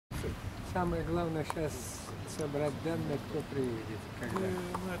Самое главное сейчас собрать данные, кто приедет, когда.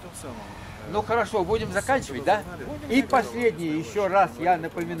 Ну, это в самом. Ну хорошо, будем заканчивать, да? И последнее, еще раз я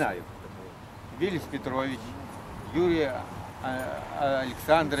напоминаю. Виллис Петрович, Юрий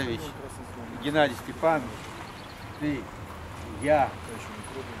Александрович, Геннадий Степанович, ты, я,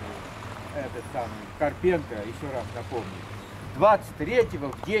 этот самый, Карпенко, еще раз напомню,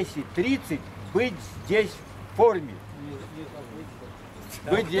 23-го в 10:30 быть здесь в форме.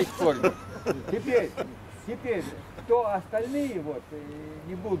 Быть здесь в форме. Теперь, кто остальные вот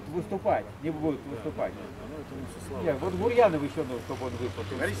не будут выступать, Нет, вот Гурьянов еще нужно, чтобы он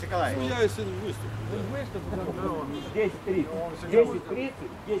выступил. Борис Николаевич. Я если выступлю. 10:30,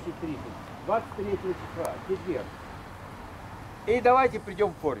 10:30, 23 числа, четверг. И давайте придем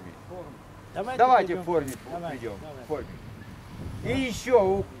в форме. Давайте в форме придем. В форме. И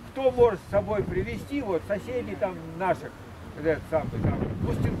еще, кто может с собой привезти, вот соседей там наших, этот самый,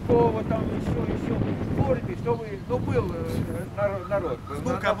 Пустенкова, там еще в форме, чтобы, ну, был народ.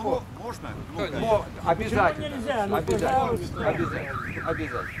 Ну-ка, можно? Обязательно. Обязательно.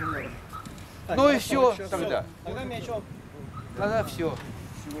 Ну и все тогда. Тогда все.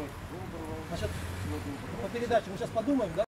 Значит, по передаче мы сейчас подумаем, да?